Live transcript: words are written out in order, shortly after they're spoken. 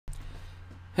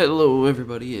Hello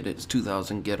everybody, it is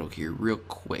 2000 Ghetto here real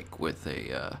quick with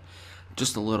a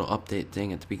just a little update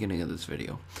thing at the beginning of this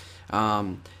video.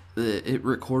 It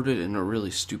recorded in a really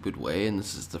stupid way, and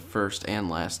this is the first and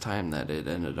last time that it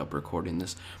ended up recording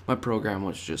this. My program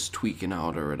was just tweaking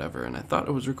out or whatever, and I thought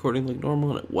it was recording like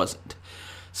normal, and it wasn't.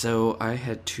 So I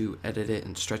had to edit it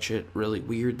and stretch it really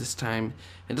weird this time.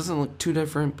 It doesn't look too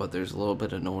different, but there's a little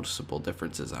bit of noticeable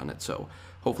differences on it, so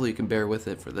hopefully you can bear with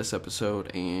it for this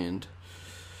episode, and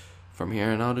from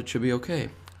here on out, it should be okay.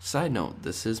 Side note,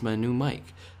 this is my new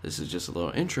mic. This is just a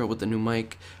little intro with the new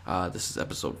mic. This is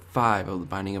episode 5 of The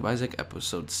Binding of Isaac.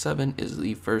 Episode 7 is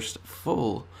the first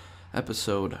full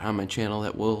episode on my channel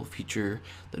that will feature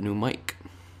the new mic.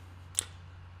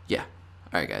 Yeah.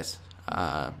 Alright, guys.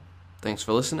 Thanks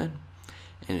for listening,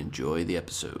 and enjoy the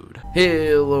episode.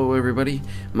 Hello, everybody.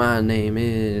 My name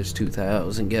is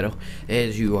 2000 Ghetto,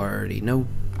 as you already know,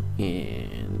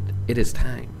 and it is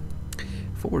time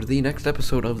for the next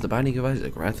episode of The Binding of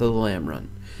Isaac, Wrath of the Lamb Run.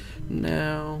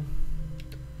 Now,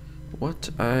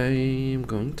 what I am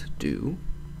going to do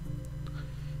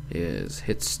is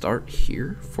hit start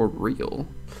here for real,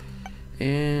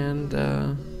 and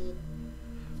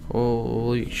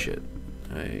holy shit,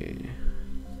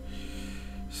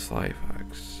 Sly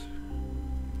Fox.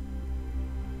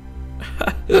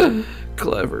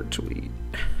 Clever tweet.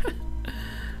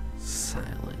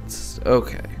 Silence.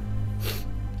 Okay.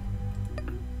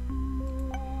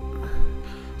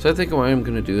 So I think what I'm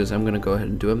going to do is I'm going to go ahead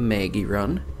and do a Maggie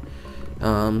run.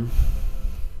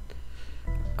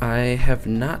 I have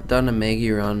not done a Maggie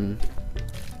run.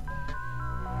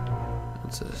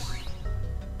 What's this?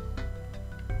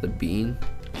 The bean?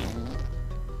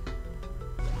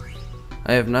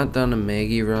 I have not done a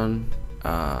Maggie run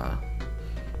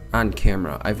on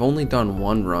camera. I've only done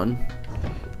one run,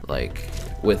 like,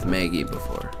 with Maggie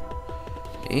before.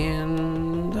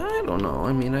 And I don't know.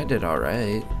 I mean, I did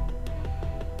alright.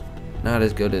 Not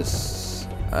as good as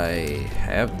I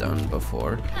have done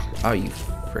before. Oh, you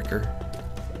fricker.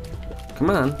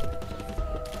 Come on.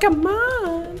 Come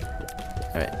on.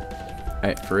 Alright.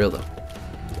 Alright, for real though.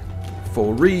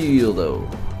 For real though.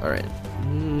 Alright.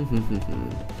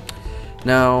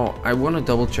 Now, I want to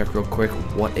double check real quick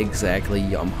what exactly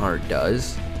Yumhar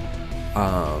does.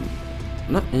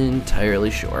 Not entirely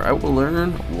sure. I will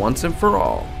learn once and for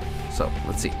all. So,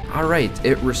 let's see. Alright,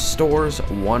 it restores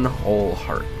one whole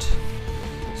heart.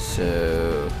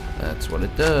 So, that's what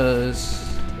it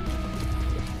does.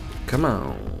 Come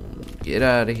on, get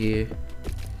out of here.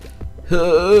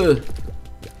 Alright,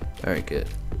 good.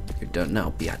 You're done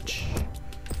now, biatch.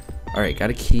 Alright, got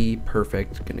a key.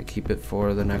 Perfect. Gonna keep it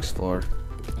for the next floor.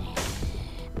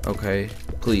 Okay,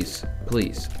 please,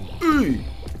 please.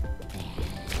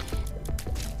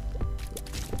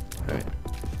 Alright,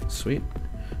 sweet.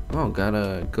 Oh, got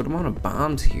a good amount of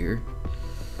bombs here.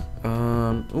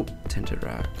 Oh, tinted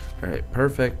rock. Alright,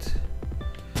 perfect.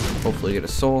 Hopefully get a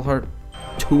soul heart.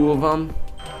 2 of them.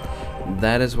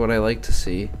 That is what I like to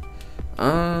see.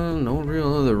 No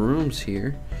real other rooms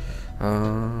here.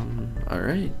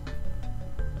 Alright.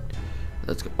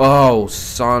 Let's go. Oh,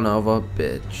 son of a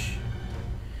bitch.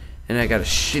 And I got a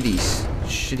shitty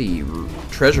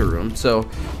treasure room. So,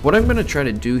 what I'm gonna try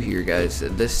to do here, guys,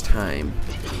 this time,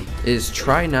 is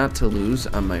try not to lose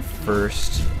on my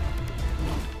first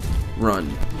run,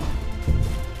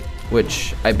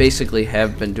 which I basically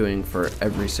have been doing for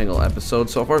every single episode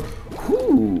so far.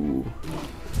 Whew,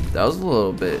 that was a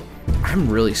little bit. I'm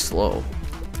really slow.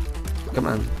 Come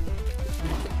on,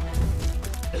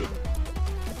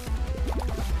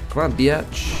 come on,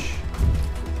 biatch.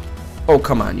 Oh,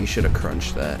 come on, you should have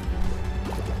crunched that.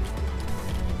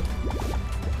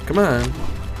 Come on,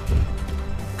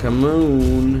 come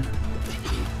on.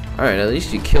 All right, at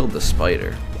least you killed the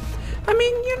spider. I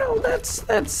mean, you know, that's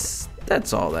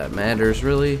all that matters,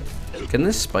 really. Can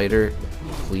this spider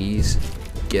please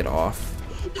get off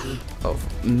of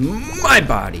my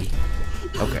body?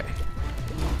 Okay.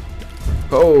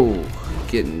 Oh,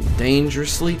 getting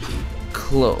dangerously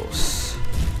close.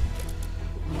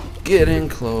 Getting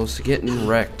close, getting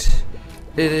wrecked.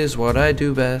 It is what I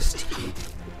do best.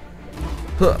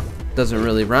 Huh. Doesn't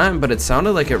really rhyme, but it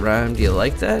sounded like it rhymed. Do you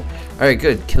like that? Alright,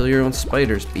 good. Kill your own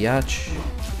spiders, biatch.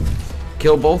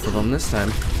 Kill both of them this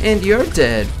time. And you're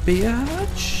dead,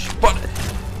 biatch. But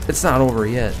it's not over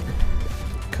yet.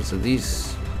 Because of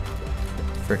these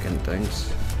frickin'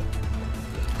 things.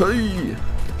 Hey!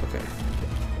 Okay.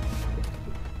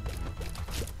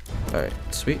 Alright,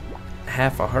 sweet.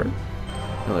 Half a heart.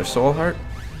 Another soul heart.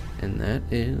 And that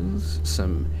is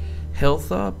some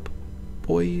health up,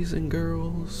 boys and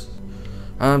girls.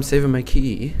 I'm saving my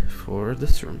key for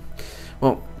this room.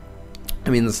 Well, I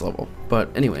mean this level.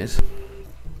 But anyways,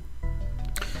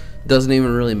 doesn't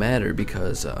even really matter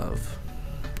because of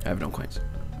I have no coins.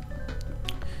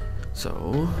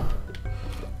 So,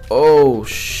 oh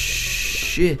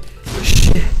shit,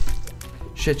 shit,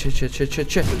 shit, shit, shit, shit,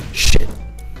 shit, shit, shit.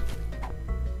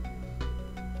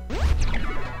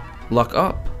 Luck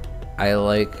up. I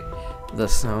like the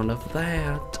sound of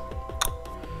that.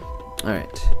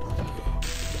 Alright.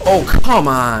 Oh, come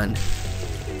on.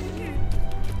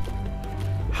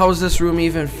 How is this room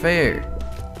even fair?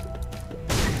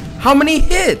 How many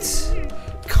hits?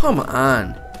 Come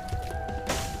on.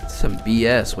 Some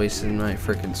BS wasting my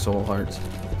freaking soul hearts.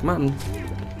 Come on.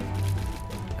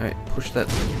 Alright, push that.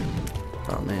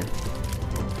 Oh, man.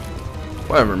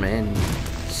 Whatever, man.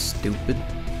 Stupid.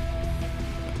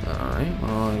 Alright,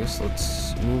 well, I guess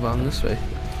let's move on this way.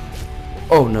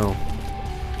 Oh, no.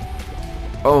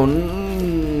 Oh,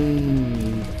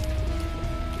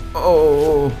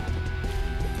 oh.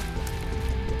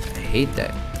 I hate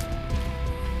that.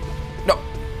 No.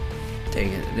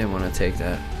 Dang it, I didn't want to take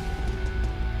that.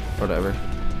 Whatever.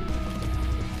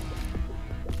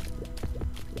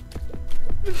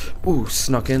 Ooh,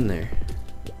 snuck in there.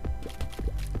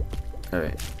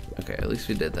 Alright. Okay, at least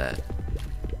we did that.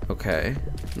 Okay.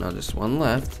 Now just one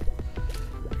left.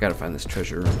 I gotta find this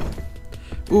treasure room.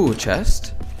 Ooh, a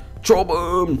chest. Troll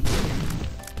bomb!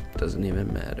 Doesn't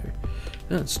even matter.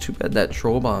 No, it's too bad that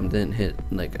troll bomb didn't hit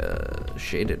like a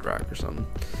shaded rock or something.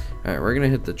 Alright, we're gonna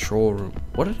hit the troll room.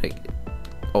 What did I get?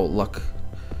 Oh, luck.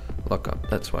 Luck up.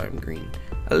 That's why I'm green.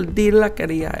 The luck of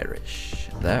the Irish.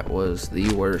 That was the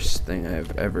worst thing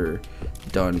I've ever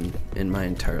done in my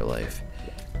entire life.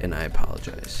 And I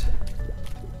apologize.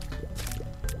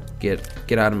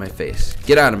 Get out of my face.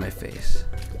 Get out of my face.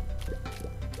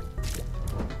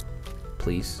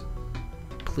 Please.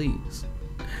 Please.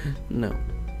 No.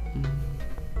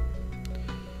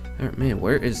 Alright, man,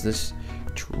 where is this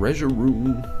treasure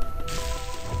room?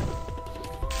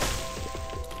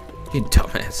 You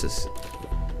dumbasses.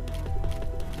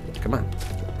 Come on.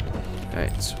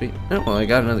 Alright, sweet. Oh, well, I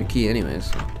got another key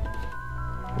anyways.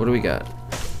 What do we got?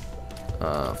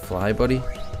 Fly, buddy?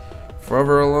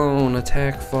 Forever alone,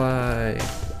 attack fly.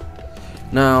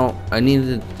 Now, I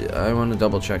want to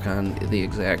double check on the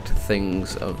exact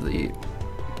things of the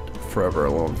forever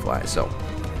alone fly, so.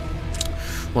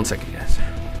 One second, guys.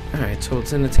 Alright, so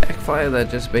it's an attack fly that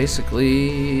just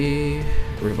basically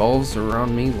revolves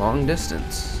around me long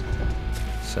distance.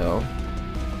 So.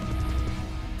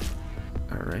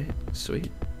 Alright,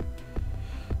 sweet.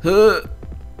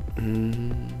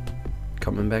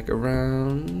 Coming back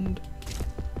around.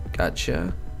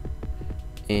 Gotcha.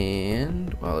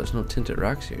 And, wow, there's no tinted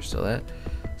rocks here, so that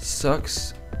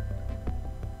sucks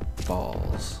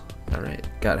balls. Alright,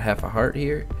 got half a heart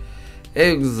here.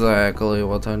 Exactly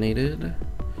what I needed.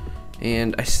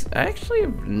 And I actually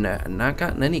have not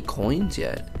gotten any coins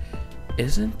yet.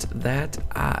 Isn't that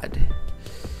odd?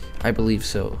 I believe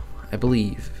so. I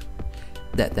believe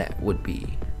that would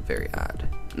be very odd.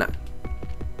 Now,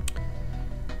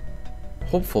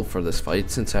 hopeful for this fight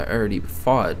since I already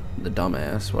fought the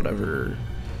dumbass, whatever,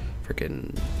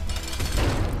 freaking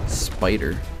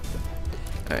spider.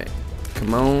 Alright,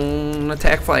 come on,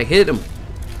 attack fly, hit him.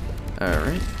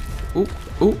 Alright, oop,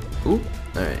 oop, oop.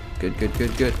 Alright, good, good,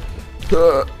 good, good.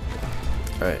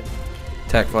 Alright,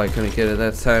 attack fly couldn't get it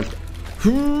that time.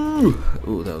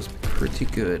 Ooh, that was pretty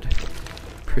good.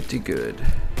 Pretty good.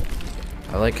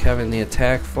 I like having the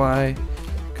attack fly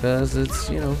because it's,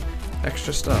 you know,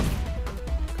 extra stuff.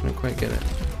 Couldn't quite get it.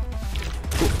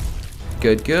 Ooh.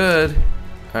 Good, good.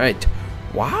 Alright.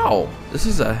 Wow. This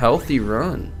is a healthy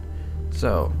run.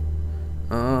 So,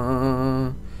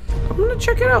 I'm gonna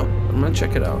check it out. I'm gonna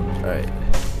check it out. Alright.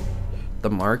 The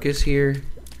mark is here.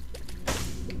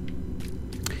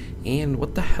 And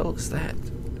what the hell is that?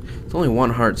 It's only one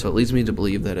heart, so it leads me to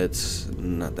believe that it's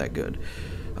not that good.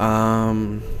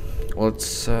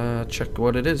 Let's check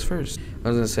what it is first. I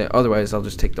was gonna say, otherwise I'll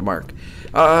just take the mark.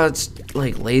 It's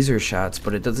like laser shots,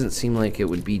 but it doesn't seem like it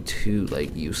would be too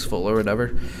like useful or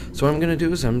whatever. So what I'm gonna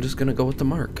do is I'm just gonna go with the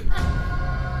mark.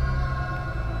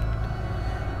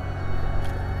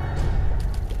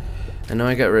 I know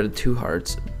I got rid of 2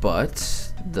 hearts, but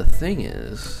the thing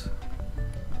is,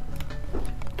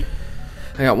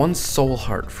 I got 1 soul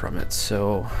heart from it,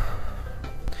 so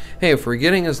hey, if we're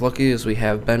getting as lucky as we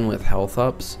have been with health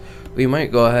ups, we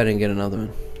might go ahead and get another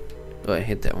one. Oh, I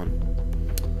hit that one.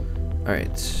 Alright,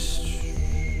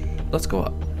 let's go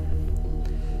up.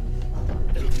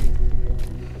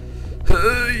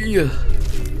 Hey!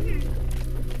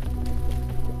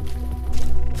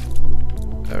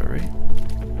 Alright.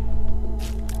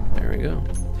 There we go.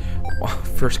 Wow,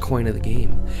 first coin of the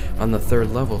game on the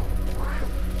 3rd level.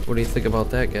 What do you think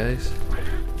about that, guys?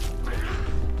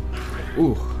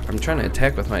 Ooh, I'm trying to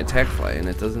attack with my attack fly, and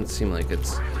it doesn't seem like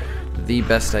it's the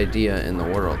best idea in the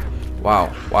world.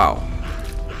 Wow, wow.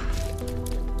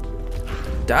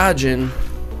 Dodging.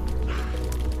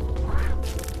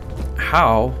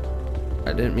 How?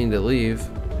 I didn't mean to leave.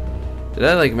 Did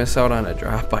I like miss out on a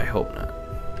drop? I hope not.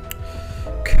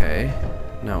 Okay,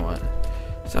 now what?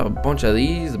 Is that a bunch of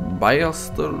these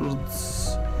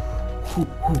bastards?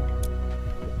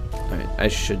 Alright, I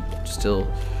should still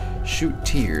shoot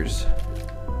tears.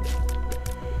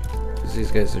 Because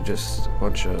these guys are just a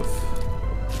bunch of...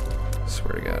 I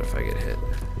swear to God, if I get hit.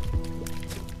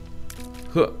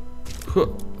 Huh. Huh.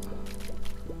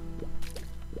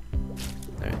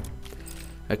 Alright.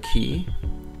 A key.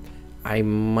 I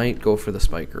might go for the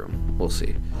spike room. We'll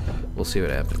see. We'll see what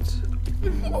happens.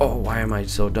 Oh, why am I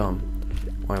so dumb?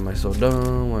 Why am I so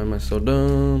dumb? Why am I so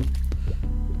dumb?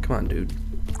 Come on, dude.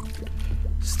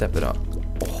 Step it up.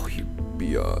 Oh, you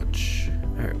biatch.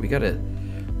 Alright, we got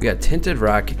tinted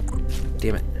rock.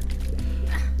 Damn it.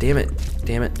 Damn it.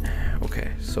 Damn it.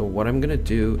 Okay, so what I'm gonna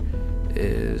do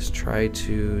is try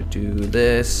to do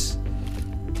this.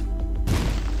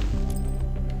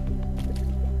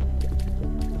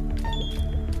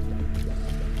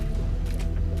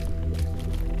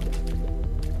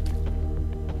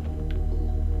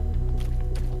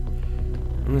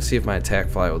 I'm gonna see if my attack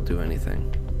fly will do anything.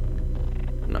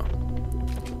 No.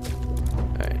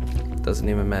 Alright. Doesn't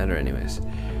even matter anyways.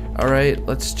 Alright,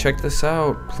 let's check this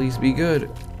out. Please be good.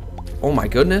 Oh my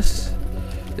goodness.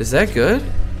 Is that good?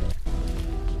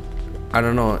 I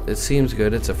don't know. It seems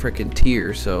good. It's a freaking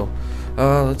tier, so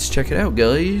let's check it out,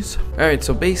 guys. Alright,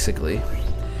 so basically,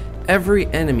 every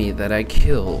enemy that I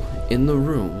kill in the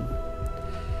room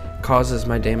causes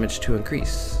my damage to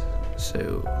increase.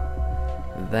 So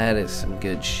that is some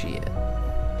good shit.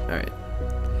 Alright.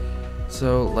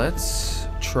 So let's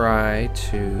try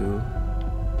to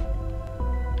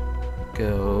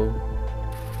go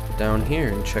down here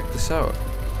and check this out.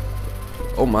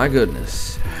 Oh my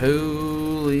goodness.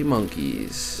 Holy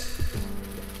monkeys.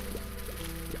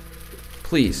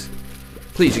 Please.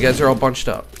 Please, you guys are all bunched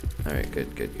up. Alright,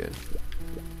 good, good, good.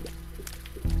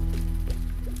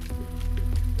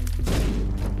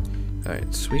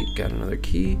 Alright, sweet. Got another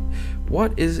key.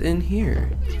 What is in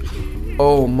here?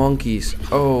 Oh, monkeys.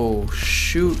 Oh,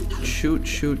 shoot, shoot,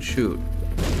 shoot, shoot.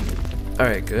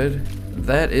 Alright, good.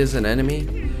 That is an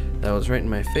enemy that was right in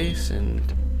my face, and...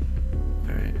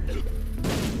 Alright.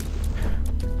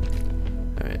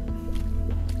 Alright.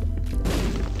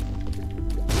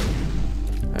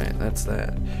 Alright, that's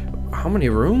that. How many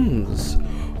rooms?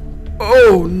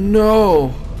 Oh,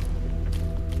 no!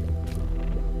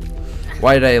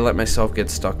 Why did I let myself get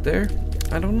stuck there?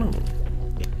 I don't know.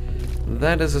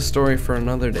 That is a story for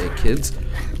another day, kids.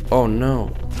 Oh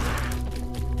no.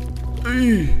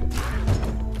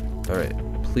 Alright,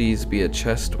 please be a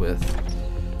chest with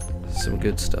some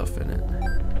good stuff in it.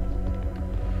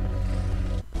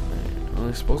 Right, well,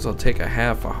 I suppose I'll take a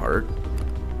half a heart.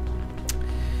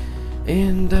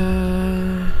 And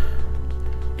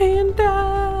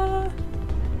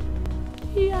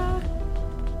yeah.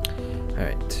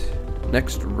 Alright,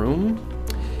 next room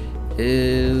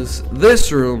is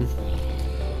this room,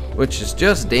 which is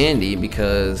just dandy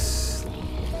because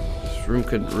this room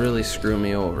could really screw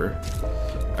me over.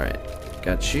 Alright,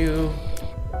 got you,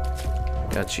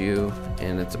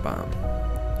 and it's a bomb.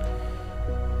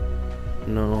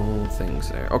 No things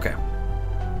there. Okay.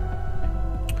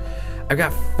 I've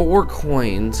got 4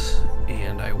 coins,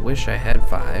 and I wish I had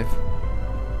 5.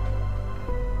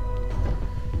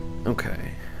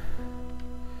 Okay.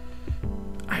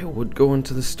 I would go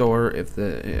into the store if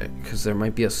because there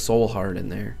might be a soul heart in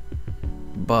there,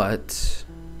 but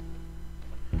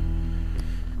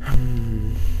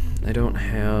I don't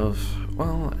have.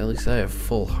 Well, at least I have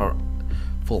full health.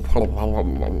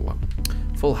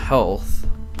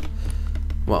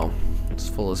 Well, as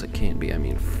full as it can be. I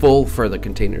mean, full for the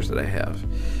containers that I have,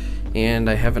 and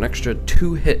I have an extra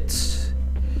 2 hits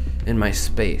in my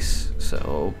space.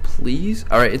 So please,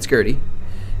 all right, it's Gertie.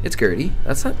 It's Gertie.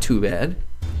 That's not too bad.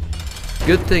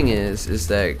 Good thing is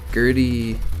that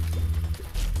Gertie,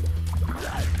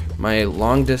 my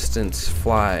long distance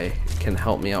fly can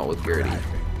help me out with Gertie.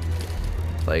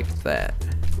 Like that.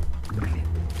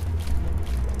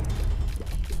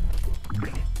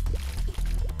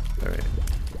 Alright.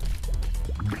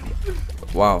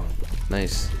 Wow.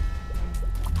 Nice.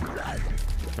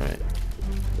 Alright.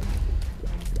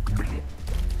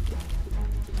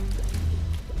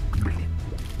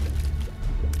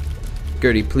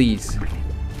 Gertie, please.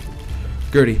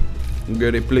 Gertie,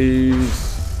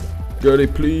 please. Gertie,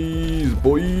 please,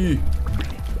 boy.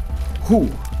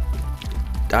 Whew.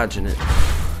 Dodging it.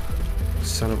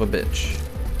 Son of a bitch.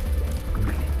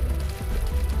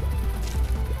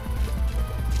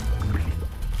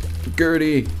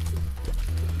 Gertie.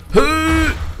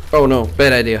 Oh no,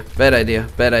 bad idea, bad idea,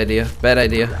 bad idea, bad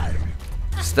idea.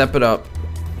 Step it up.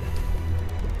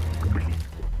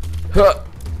 Huh.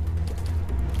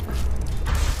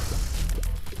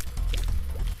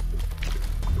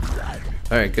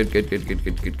 Alright, good.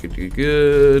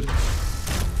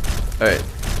 Alright.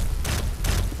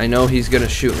 I know he's gonna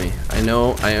shoot me. I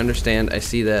understand, I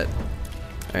see that.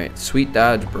 Alright, sweet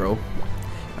dodge, bro.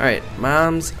 Alright,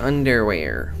 mom's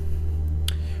underwear.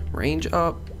 Range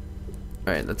up.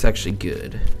 Alright, that's actually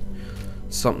good.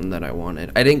 Something that I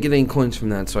wanted. I didn't get any coins from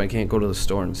that, so I can't go to the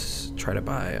store and try to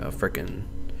buy a frickin'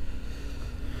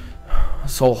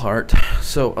 soul heart.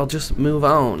 So I'll just move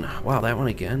on. Wow, that one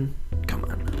again? Come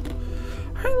on.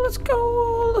 Alright, let's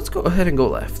go. Let's go ahead and go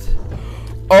left.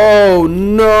 Oh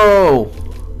no!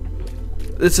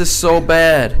 This is so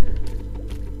bad.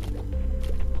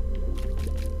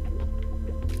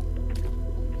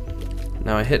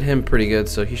 Now I hit him pretty good,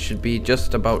 so he should be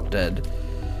just about dead.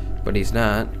 But he's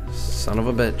not. Son of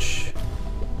a bitch.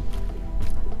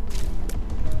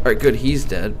 Alright, good, he's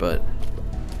dead, but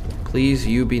please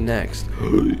you be next.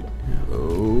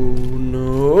 Oh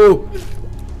no!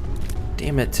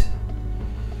 Damn it.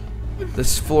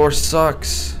 This floor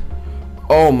sucks.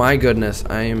 Oh my goodness,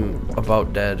 I am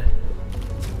about dead.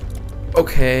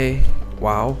 Okay.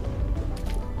 Wow.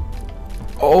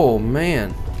 Oh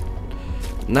man.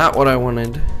 Not what I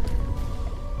wanted.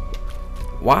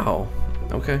 Wow.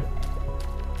 Okay.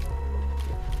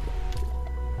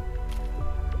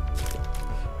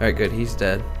 Alright, good. He's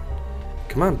dead.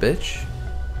 Come on, bitch.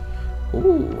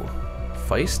 Ooh.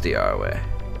 Feisty our way.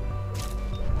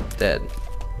 Dead.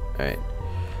 Alright.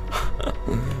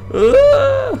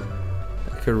 I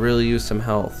could really use some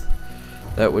health.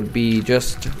 That would be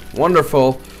just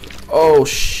wonderful. Oh,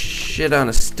 shit on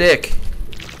a stick.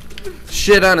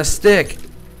 Shit on a stick.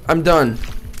 I'm done.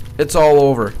 It's all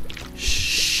over.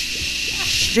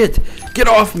 Shit. Get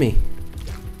off me.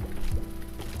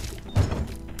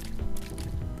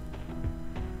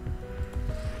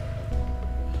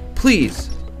 Please.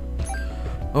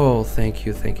 Oh, thank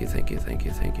you.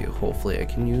 Hopefully I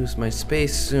can use my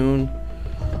space soon.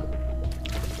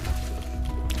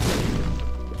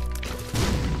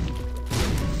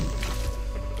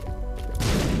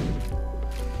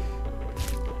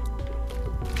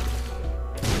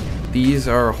 These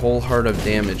are a whole heart of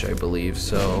damage, I believe,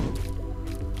 so...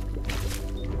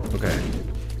 Okay.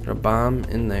 Got a bomb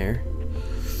in there.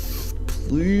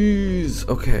 Please!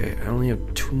 Okay, I only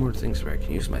have 2 more things where I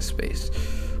can use my space.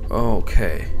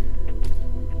 Okay.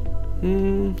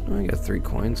 I got 3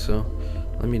 coins, so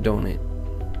let me donate.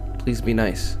 Please be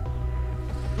nice.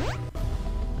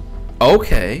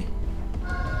 Okay.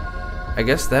 I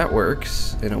guess that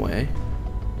works, in a way.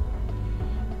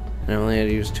 And I only had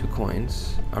to use 2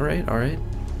 coins. Alright. I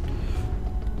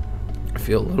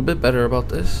feel a little bit better about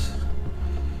this.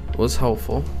 It was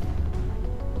helpful.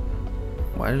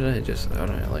 Why did I just, I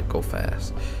don't know, like, go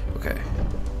fast? Okay.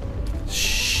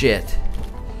 Shit.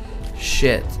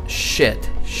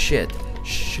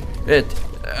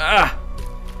 Ah!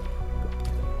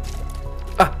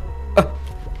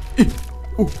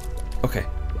 Ooh. Okay.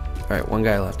 Alright, one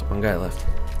guy left.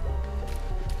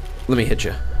 Let me hit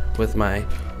you with my,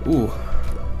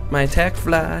 my attack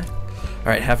fly.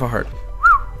 Alright, half a heart.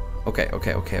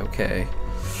 Okay.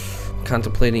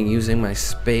 Contemplating using my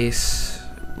space.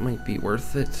 Might be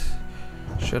worth it.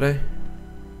 Should I?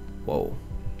 Whoa.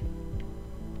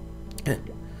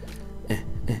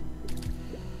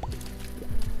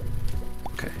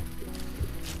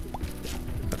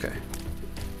 Okay.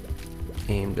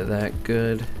 Aim to that,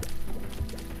 good.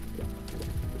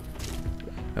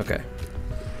 Okay.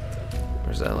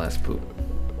 Where's that last poop?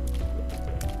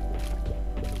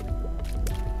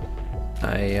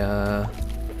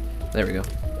 There we go.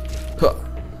 Huh.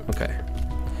 Okay.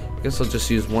 I guess I'll just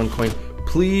use 1 coin.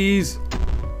 Please!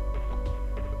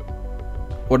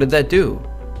 What did that do?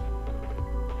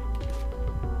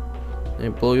 Did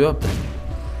it blow you up then?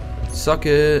 Suck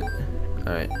it!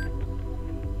 Alright.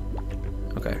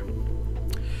 Okay.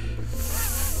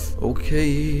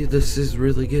 Okay, this is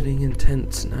really getting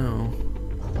intense now.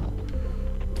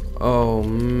 Oh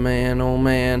man.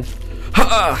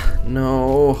 Ha!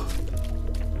 No.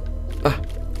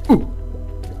 Ooh.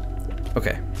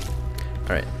 Okay.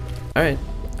 Alright. Alright,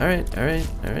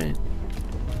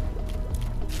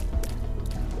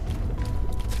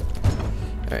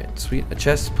 sweet. A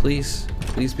chest, please.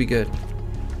 Please be good.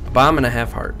 A bomb and a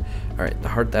half heart. Alright, the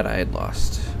heart that I had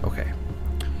lost. Okay.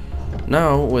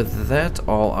 Now, with that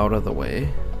all out of the way,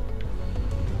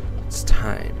 it's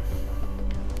time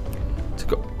to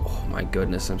go. Oh my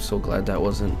goodness, I'm so glad that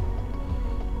wasn't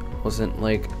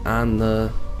like on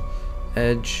the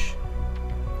edge.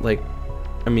 Like,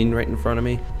 I mean right in front of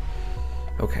me.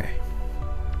 Okay.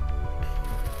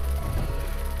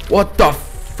 What the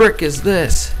frick is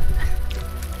this?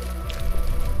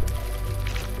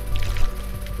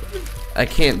 I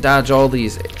can't dodge all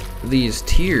these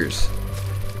tears.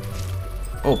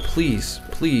 Oh, please,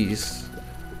 please.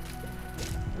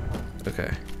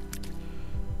 Okay.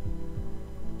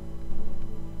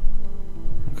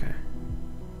 Okay.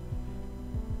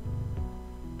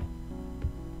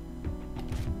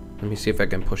 Let me see if I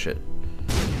can push it.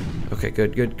 Okay,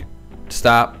 good, good.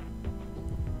 Stop.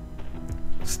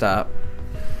 Stop.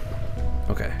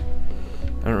 Okay.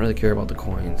 I don't really care about the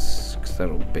coins, because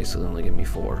that'll basically only give me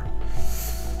 4.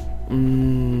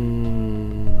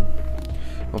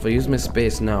 Well, if I use my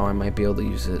space now, I might be able to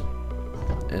use it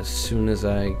as soon as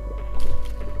I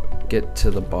get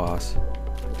to the boss.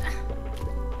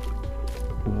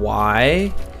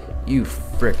 Why? You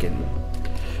frickin'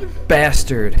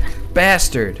 bastard.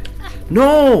 Bastard.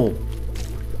 No!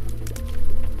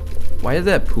 Why did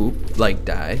that poop, like,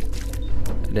 die?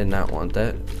 I did not want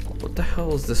that. What the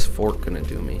hell is this fork gonna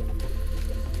do me?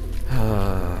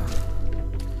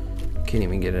 Can't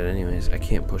even get it anyways. I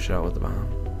can't push it out with the bomb.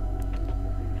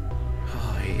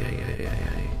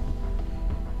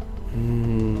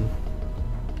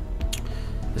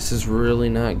 This is really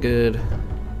not good.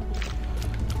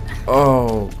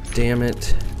 Oh, damn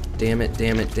it. Damn it,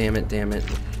 damn it, damn it, damn it.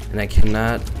 And I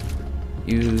cannot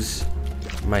use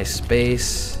my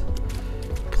space.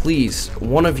 Please,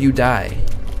 one of you die.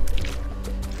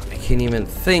 I can't even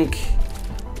think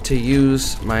to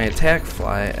use my attack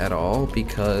fly at all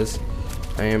because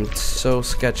I am so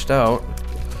sketched out.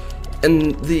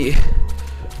 And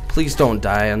please don't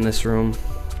die in this room.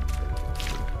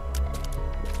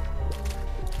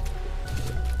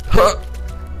 Huh.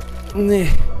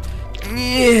 Niet.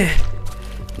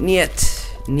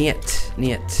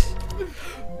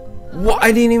 What?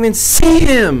 I didn't even see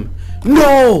him.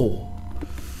 No.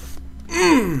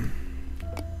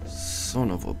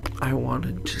 Son of a. I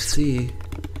wanted to see.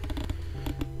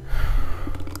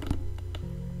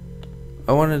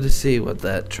 I wanted to see what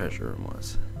that treasure room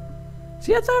was.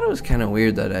 See, I thought it was kind of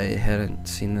weird that I hadn't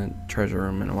seen the treasure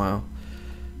room in a while.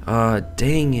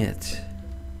 Dang it.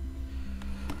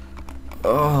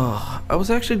 Oh, I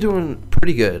was actually doing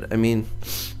pretty good. I mean,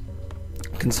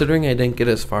 considering I didn't get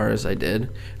as far as I did,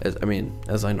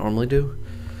 as I normally do,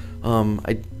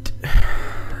 I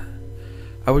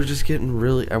was just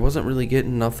getting I wasn't really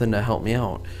getting nothing to help me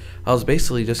out. I was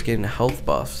basically just getting health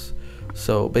buffs.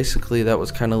 So basically that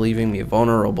was kind of leaving me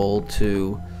vulnerable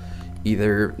to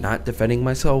either not defending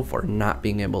myself or not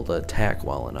being able to attack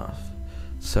well enough.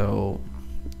 So,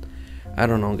 I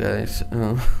don't know, guys.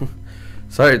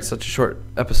 Sorry it's such a short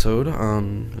episode.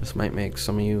 This might make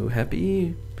some of you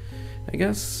happy, I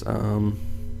guess.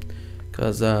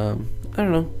 Cause I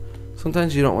don't know.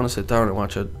 Sometimes you don't want to sit down and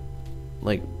watch a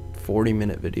like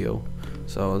 40-minute video.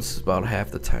 So this is about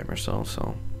half the time or so.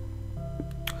 So.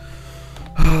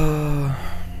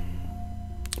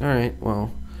 Alright,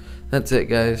 well, that's it,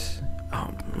 guys.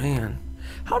 Oh man,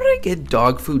 how did I get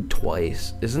dog food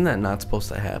twice? Isn't that not supposed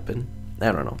to happen?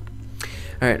 I don't know.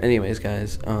 Alright, anyways,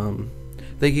 guys,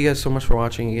 thank you guys so much for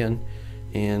watching again.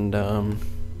 And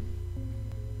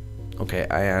okay,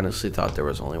 I honestly thought there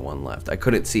was only one left. I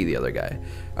couldn't see the other guy.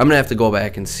 I'm gonna have to go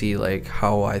back and see like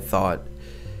how I thought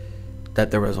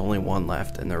that there was only one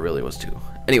left and there really was 2.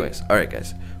 Anyways, alright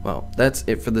guys, well, that's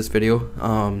it for this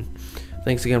video.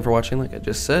 Thanks again for watching, like I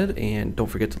just said, and don't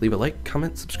forget to leave a like,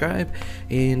 comment, subscribe,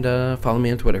 and follow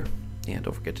me on Twitter. And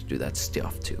don't forget to do that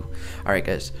stuff too. Alright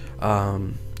guys, I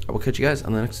will catch you guys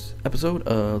on the next episode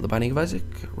of The Binding of Isaac,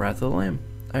 Wrath of the Lamb.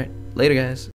 Alright, later guys.